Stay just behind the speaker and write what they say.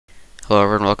Hello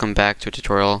everyone, welcome back to a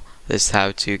tutorial. This is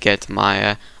how to get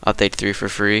Maya Update 3 for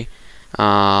free.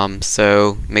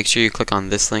 So make sure you click on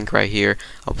this link right here.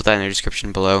 I'll put that in the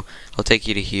description below. It'll take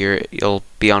you to here. You'll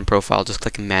be on profile. Just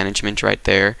click management right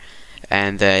there,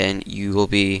 and then you will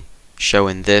be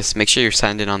showing this. Make sure you're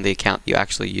signed in on the account you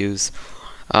actually use.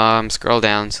 Scroll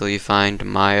down until you find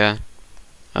Maya.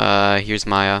 Here's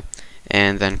Maya,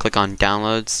 and then click on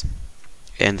downloads,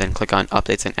 and then click on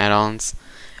updates and add-ons,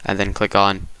 and then click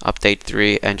on update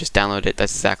 3 and just download it.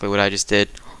 That's exactly what I just did.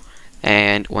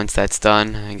 And once that's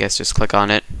done, I guess just click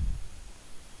on it.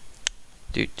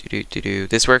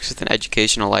 This works with an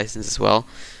educational license as well.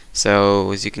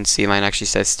 So as you can see, mine actually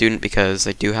says student because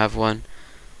I do have one.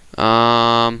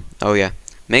 Oh yeah,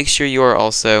 make sure you are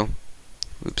also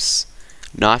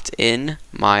not in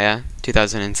Maya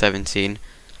 2017,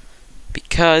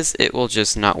 because it will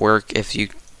just not work. If you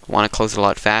want to close it a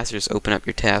lot faster, just open up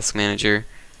your task manager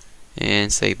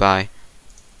and say bye,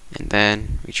 and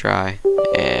then retry,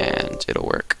 and it'll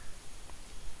work.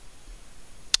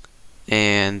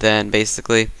 And then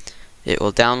basically it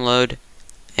will download,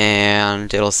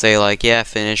 and it'll say like, yeah,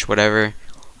 finish, whatever,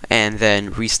 and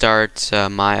then restart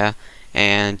Maya,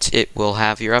 and it will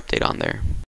have your update on there.